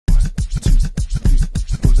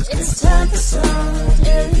It's time for some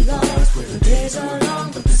daily lost, where the days are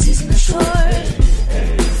long but the season is short.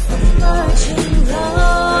 Marching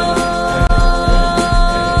rounds.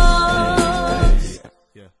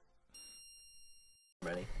 Yeah.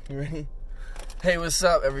 Ready? You ready? Hey, what's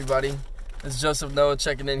up, everybody? It's Joseph Noah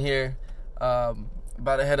checking in here.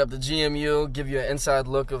 About to head up to GMU, give you an inside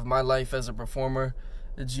look of my life as a performer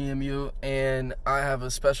at GMU, and I have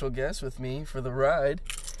a special guest with me for the ride.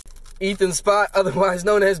 Ethan Spot, otherwise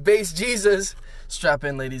known as Bass Jesus. Strap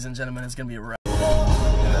in, ladies and gentlemen, it's gonna be a ride.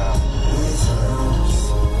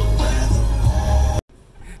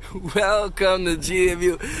 Welcome to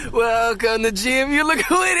GMU. Welcome to GMU. Look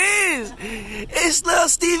who it is. It's little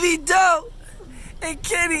Stevie Doe and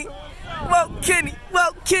Kenny. Whoa, Kenny.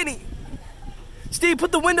 Whoa, Kenny. Steve,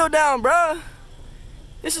 put the window down, bruh.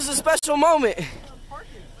 This is a special moment.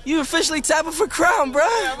 You officially tapping for crown, bruh.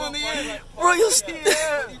 Yeah, I'm on the end. Royal Steve.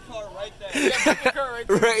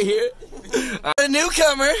 Right here. A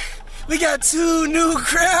newcomer. We got 2 new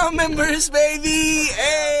crown members, baby.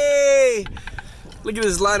 Hey. Look at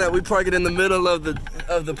this lineup. We park it in the middle of the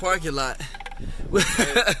parking lot.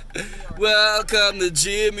 Welcome to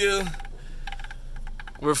GMU.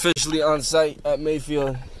 We're officially on site at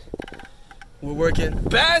Mayfield. We're working.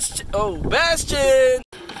 Bastion! Oh, Bastion!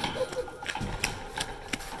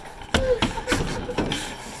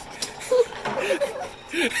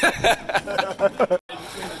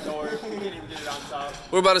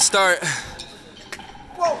 We're about to start.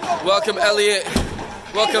 Welcome, Elliot.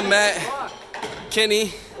 Welcome, Matt.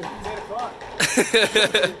 Kenny.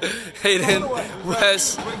 Hayden.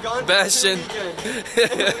 Wes. Bastion.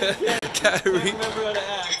 Kyrie.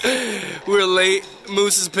 We're late.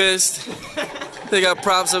 Moose is pissed. They got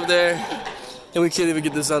props up there. And we can't even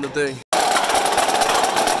get this on the thing.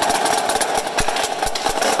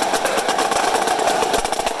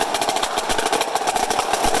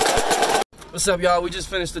 What's up, y'all? We just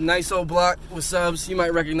finished a nice old block with subs. You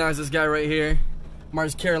might recognize this guy right here.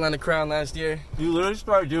 Marched Carolina Crown last year. You literally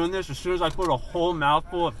started doing this as soon as I put a whole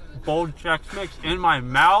mouthful of bold Chex Mix in my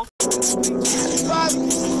mouth.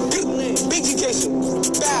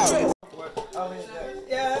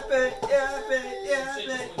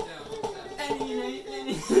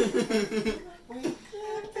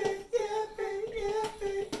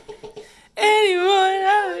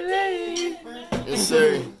 Yes,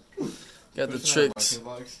 sir. Got the tricks.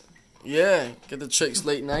 Yeah, got the tricks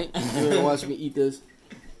late night. You're gonna watch me eat this.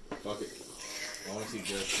 Fuck it. I want to see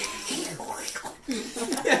Jared.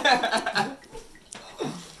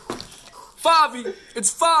 Favi!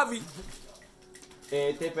 It's Favi!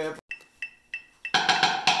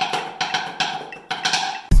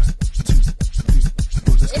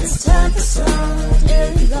 It's time for some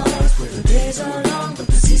daily lost, where the days are long but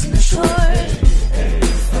the season is short.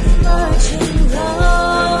 Marching rounds.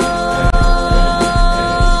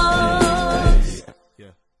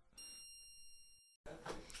 Yeah.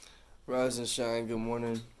 Rise and shine, good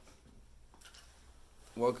morning.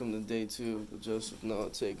 Welcome to day 2 of the Joseph Noah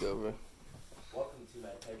Takeover. Welcome to my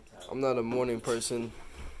TED Talk. I'm not a morning person.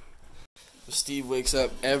 Steve wakes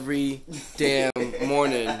up every damn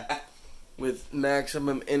morning with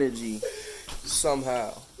maximum energy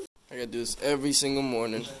somehow. I gotta do this every single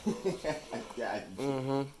morning.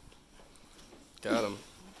 Got him.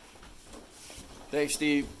 Thanks,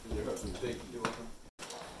 Steve.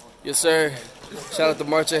 Yes, sir. Shout out to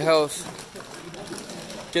March of Health.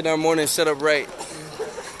 Getting our morning set up right.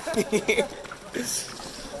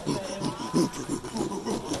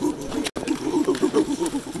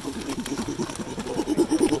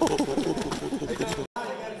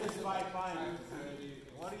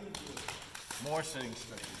 More sitting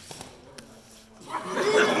space.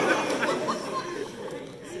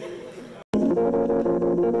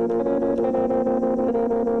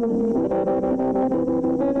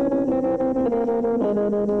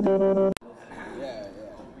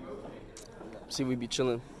 See, we be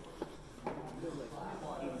chilling.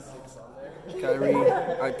 Kyrie,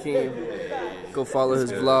 Akeem, go follow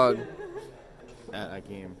his vlog. At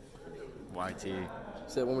Akeem YT.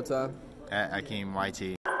 Say it one more time. At Akeem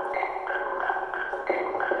YT.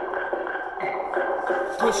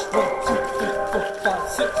 Push 1, 2, 3, 4, 5,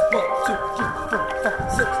 6. 1, 2, 3, 4,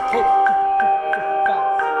 5, 6. Hold 2, 3, 4,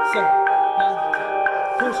 5, 7, 9.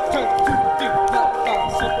 Push 1, 2, 3, 4,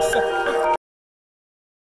 5, 6, 7.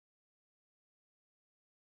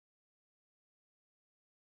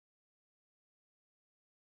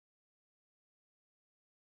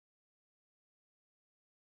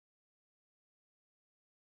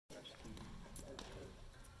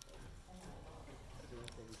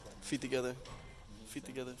 Feet together. Feet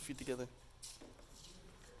together. Feet together.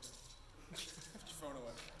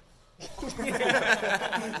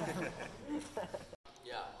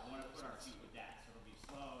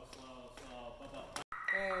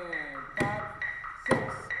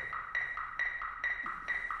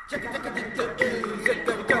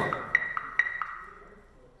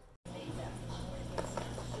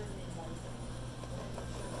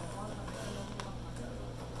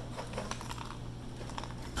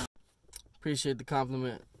 Appreciate the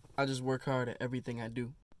compliment. I just work hard at everything I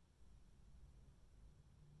do.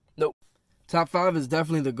 Nope. Top 5 is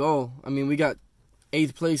definitely the goal. I mean, we got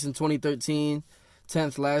 8th place in 2013,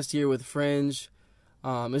 10th last year with Fringe.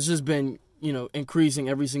 It's just been, you know, increasing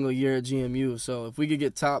every single year at GMU. So if we could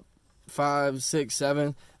get top 5, 6,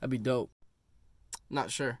 7, that'd be dope.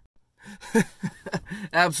 Not sure.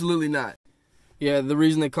 Absolutely not. Yeah, the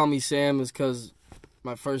reason they call me Sam is because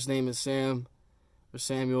my first name is Sam or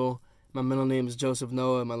Samuel. My middle name is Joseph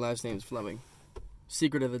Noah, and my last name is Fleming.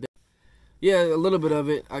 Secret of the day. Yeah, a little bit of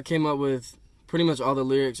it. I came up with pretty much all the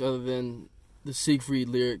lyrics other than the Siegfried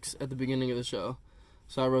lyrics at the beginning of the show.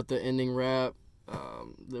 So I wrote the ending rap,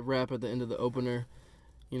 the rap at the end of the opener.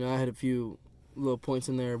 You know, I had a few little points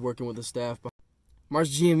in there working with the staff. March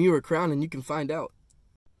GMU or Crown, and you can find out.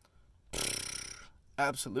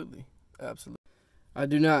 Absolutely. Absolutely. I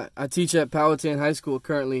do not. I teach at Powhatan High School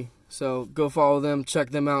currently. So go follow them,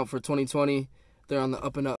 check them out for 2020. They're on the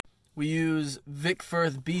up and up. We use Vic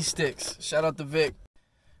Firth B sticks. Shout out to Vic.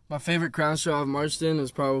 My favorite Crown show I've marched in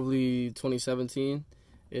is probably 2017.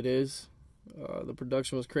 It is. The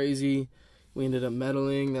production was crazy. We ended up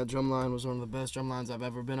medaling. That drum line was one of the best drum lines I've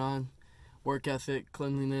ever been on. Work ethic,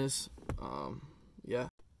 cleanliness. Yeah.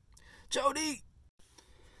 Jody!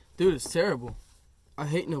 Dude, it's terrible. I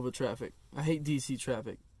hate Nova traffic. I hate DC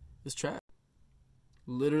traffic. It's trash.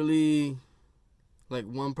 Literally, like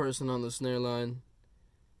one person on the snare line,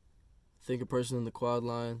 I think a person in the quad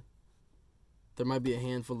line. There might be a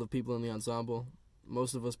handful of people in the ensemble.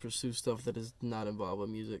 Most of us pursue stuff that is not involved with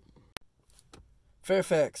music.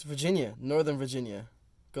 Fairfax, Virginia, Northern Virginia.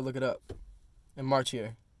 Go look it up. And march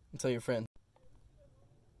here and tell your friend.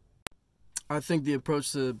 I think the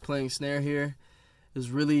approach to playing snare here is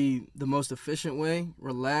really the most efficient way,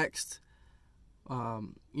 relaxed.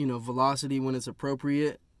 Velocity when it's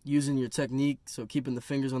appropriate, using your technique, so keeping the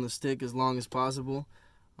fingers on the stick as long as possible.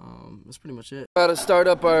 That's pretty much it. About to start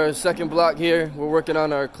up our second block here. We're working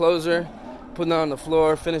on our closer, putting it on the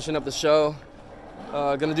floor, finishing up the show.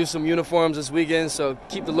 Gonna do some uniforms this weekend, so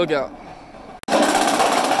keep the lookout.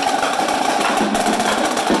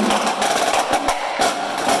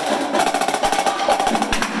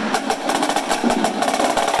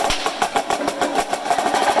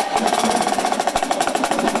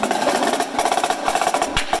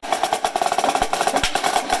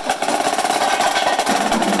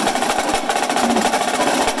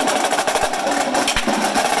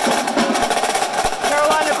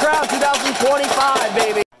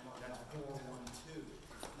 Baby.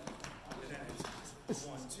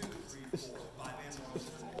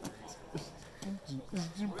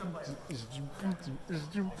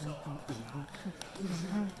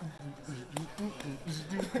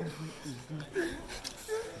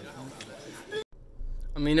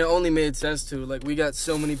 I mean, it only made sense to, like, we got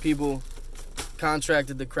so many people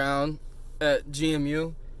contracted the Crown at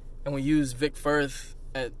GMU, and we use Vic Firth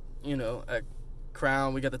at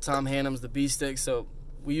Crown. We got the Tom Hannums, the B sticks, so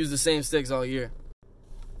we use the same sticks all year.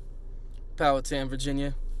 Powhatan,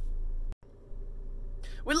 Virginia.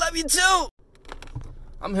 We love you too!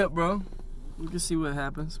 I'm hip, bro. We can see what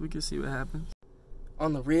happens.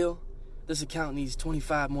 On the real, this account needs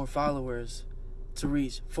 25 more followers to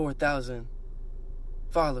reach 4,000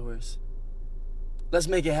 followers. Let's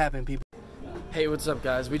make it happen, people. Hey, what's up,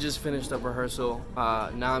 guys? We just finished up rehearsal.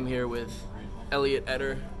 Now I'm here with Elliot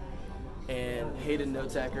Etter and Hayden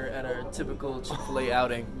Notacker at our typical Chick-fil-A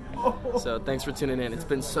outing. So thanks for tuning in. It's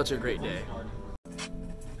been such a great day.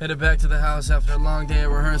 Headed back to the house after a long day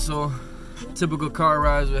of rehearsal. Typical car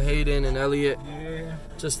rides with Hayden and Elliot.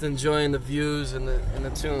 Just enjoying the views and the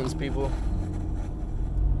tunes, people.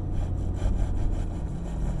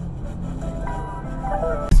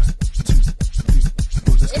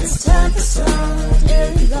 It's time for song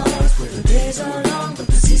in love, where the days are long but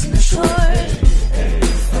the season is short.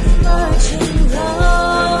 Marching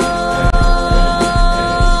round.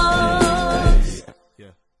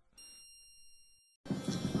 Yeah.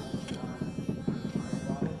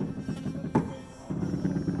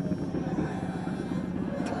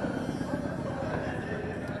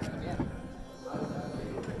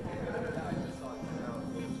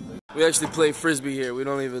 We actually play frisbee here. We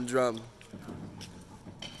don't even drum.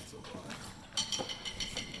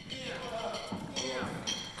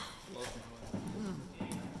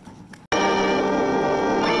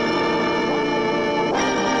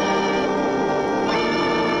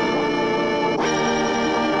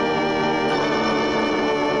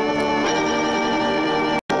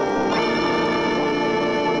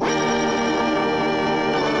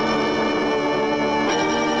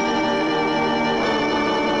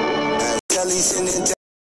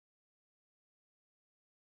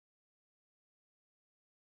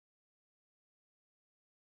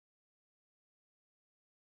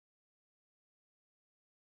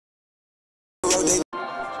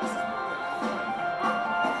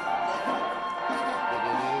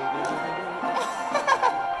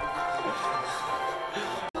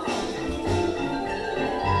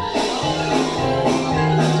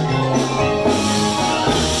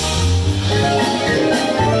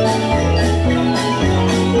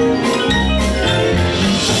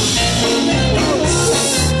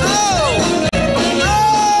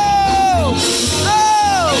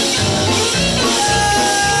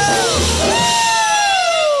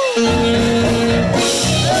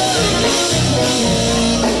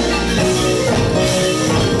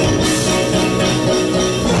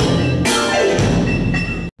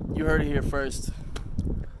 heard it here first.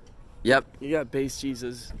 Yep. You got Bass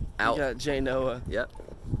Jesus. Out. You got J Noah. Yep.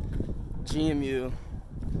 GMU.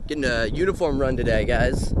 Getting a uniform run today,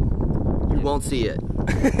 guys. You won't see it.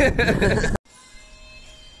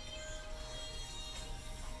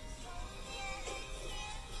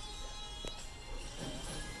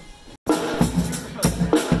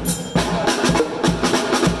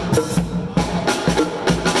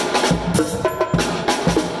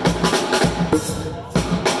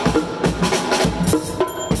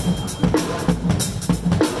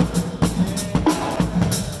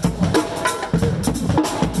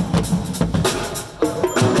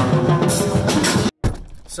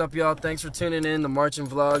 What's up, y'all? Thanks for tuning in to Marching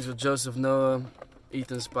Vlogs with Joseph Noah,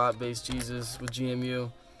 Ethan Spot, Bass Jesus with GMU.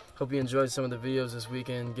 Hope you enjoyed some of the videos this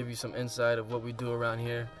weekend, give you some insight of what we do around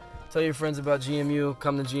here. Tell your friends about GMU,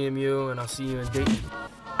 come to GMU, and I'll see you in Dayton.